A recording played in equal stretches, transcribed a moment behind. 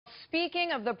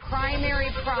Speaking of the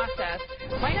primary process,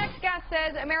 my next guest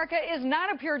says America is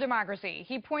not a pure democracy.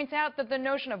 He points out that the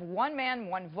notion of one man,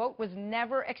 one vote was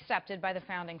never accepted by the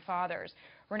Founding Fathers.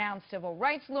 Renowned civil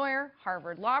rights lawyer,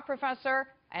 Harvard law professor,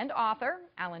 and author,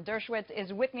 Alan Dershowitz,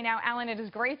 is with me now. Alan, it is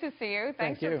great to see you.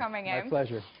 Thanks for coming in. My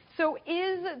pleasure. So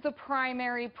is the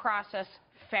primary process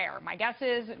fair? My guess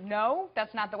is no,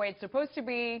 that's not the way it's supposed to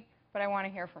be. But I want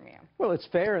to hear from you. Well, it's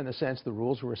fair in the sense the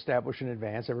rules were established in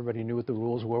advance. Everybody knew what the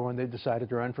rules were when they decided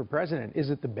to run for president. Is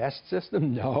it the best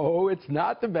system? No, it's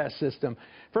not the best system.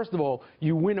 First of all,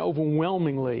 you win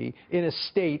overwhelmingly in a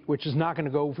state which is not going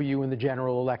to go for you in the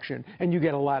general election, and you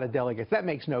get a lot of delegates. That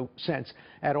makes no sense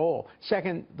at all.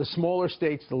 Second, the smaller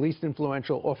states, the least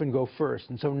influential, often go first,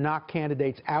 and so knock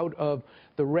candidates out of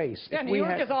the race. Yeah, New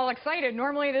York is all excited.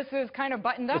 Normally this is kind of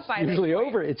buttoned up by this point.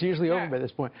 It's usually over by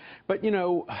this point. But, you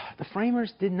know, the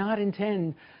framers did not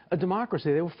intend a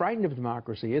democracy. They were frightened of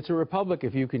democracy. It's a republic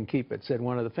if you can keep it, said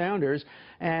one of the founders.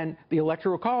 And the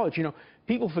Electoral College, you know,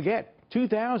 people forget,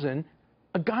 2000,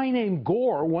 a guy named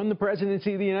Gore won the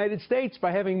presidency of the United States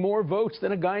by having more votes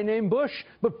than a guy named Bush.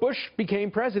 But Bush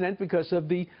became president because of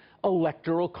the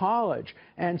Electoral College.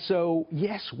 And so,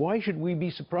 yes, why should we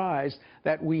be surprised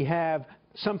that we have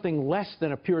something less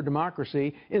than a pure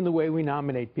democracy in the way we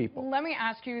nominate people? Let me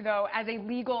ask you, though, as a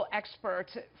legal expert,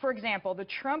 for example, the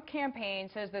Trump campaign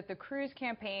says that the Cruz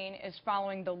campaign is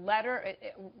following the letter,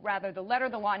 the letter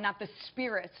of the law, not the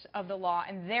spirit of the law,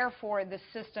 and therefore the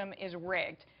system is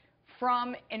rigged.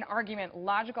 From an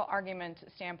logical argument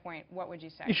standpoint, what would you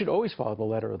say? You should always follow the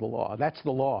letter of the law. That's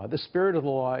the law. The spirit of the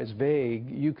law is vague.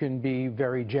 You can be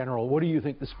very general. What do you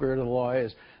think the spirit of the law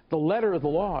is? The letter of the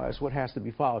law is what has to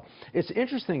be followed. It's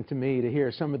interesting to me to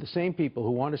hear some of the same people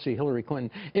who want to see Hillary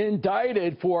Clinton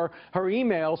indicted for her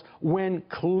emails when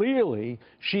clearly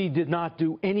she did not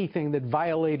do anything that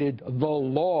violated the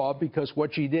law, because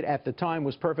what she did at the time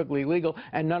was perfectly legal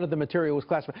and none of the material was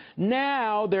classified.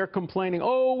 Now they're complaining,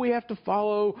 oh, we have to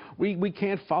follow, we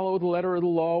can't follow the letter of the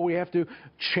law, we have to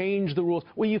change the rules.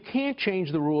 Well, you can't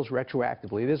change the rules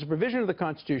retroactively. There's a provision of the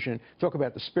Constitution, talk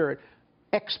about the spirit,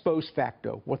 ex post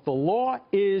facto. What the law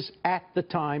is at the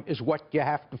time is what you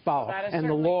have to follow. And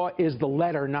the law is the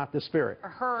letter, not the spirit.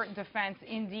 Her defense,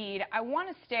 indeed. I want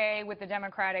to stay with the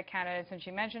Democratic candidates, and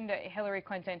she mentioned Hillary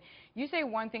Clinton. You say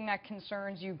one thing that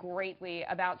concerns you greatly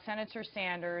about Senator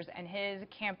Sanders and his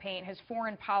campaign, his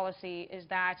foreign policy, is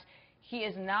that he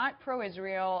is not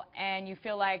pro-Israel, and you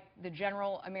feel like the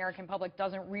general American public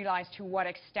doesn't realize to what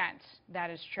extent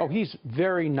that is true. Oh, he's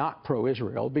very not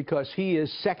pro-Israel because he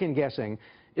is second-guessing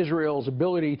Israel's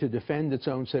ability to defend its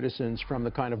own citizens from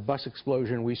the kind of bus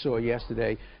explosion we saw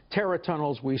yesterday, terror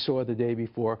tunnels we saw the day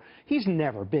before. He's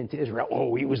never been to Israel.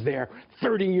 Oh, he was there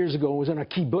 30 years ago and was on a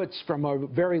kibbutz from a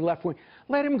very left wing.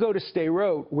 Let him go to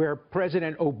Sderot, where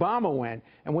President Obama went.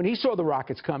 And when he saw the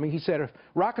rockets coming, he said, if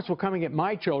rockets were coming at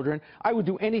my children, I would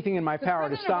do anything in my power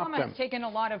to stop them. President Obama has taken a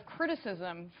lot of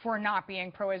criticism for not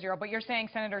being pro-Israel, but you're saying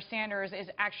Senator Sanders is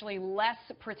actually less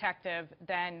protective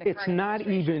than the current administration. It's not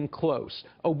even close.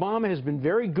 Obama has been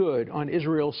very good on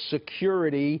Israel's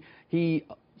security. He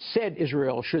said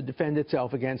Israel should defend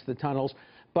itself against the tunnels.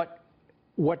 But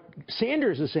what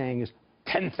Sanders is saying is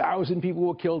 10,000 people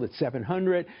were killed at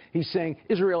 700. He's saying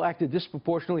Israel acted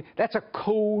disproportionately. That's a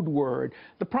code word.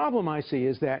 The problem I see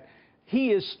is that he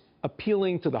is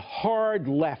appealing to the hard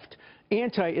left,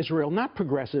 anti-Israel, not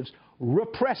progressives,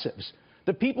 repressives.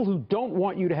 The people who don't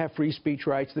want you to have free speech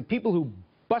rights, the people who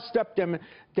bust up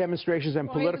demonstrations and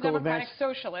political events. He's a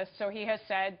democratic socialist, so he has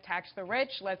said, tax the rich,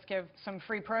 let's give some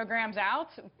free programs out.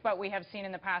 But we have seen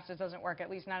in the past it doesn't work, at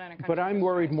least not in a country. But I'm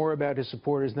worried more about his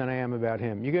supporters than I am about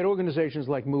him. You get organizations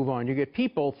like Move On. You get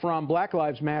people from Black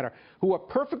Lives Matter who are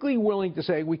perfectly willing to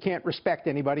say we can't respect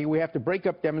anybody, we have to break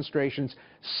up demonstrations,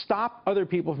 stop other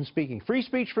people from speaking. Free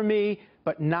speech for me,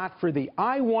 but not for thee.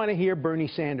 I want to hear Bernie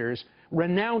Sanders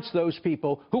renounce those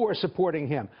people who are supporting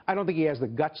him. I don't think he has the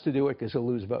guts to do it because he'll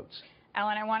lose votes.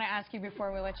 Alan, I want to ask you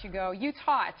before we let you go. You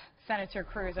taught Senator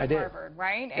Cruz at Harvard,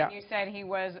 right? Yeah. And you said he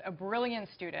was a brilliant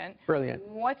student. Brilliant.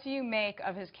 What do you make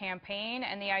of his campaign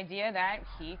and the idea that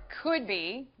he could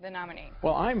be the nominee?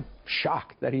 Well, I'm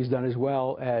shocked that he's done as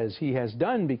well as he has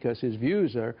done because his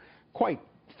views are quite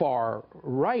far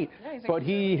right. Yeah, but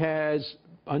he has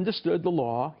understood the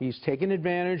law. He's taken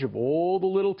advantage of all the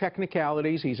little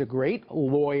technicalities. He's a great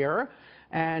lawyer,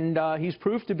 and he's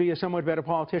proved to be a somewhat better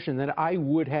politician than I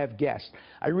would have guessed.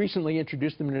 I recently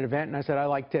introduced him in an event, and I said, I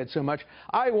like Ted so much,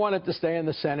 I want it to stay in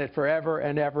the Senate forever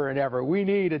and ever and ever. We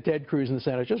need a Ted Cruz in the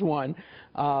Senate, just one.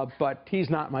 But he's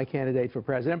not my candidate for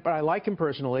president, but I like him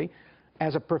personally.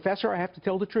 As a professor, I have to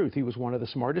tell the truth. He was one of the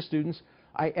smartest students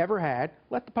I ever had.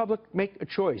 Let the public make a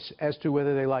choice as to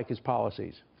whether they like his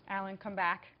policies. Alan, come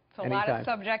back. It's a Anytime. lot of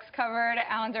subjects covered.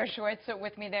 Alan Dershowitz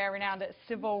with me there, renowned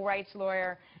civil rights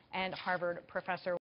lawyer and Harvard professor.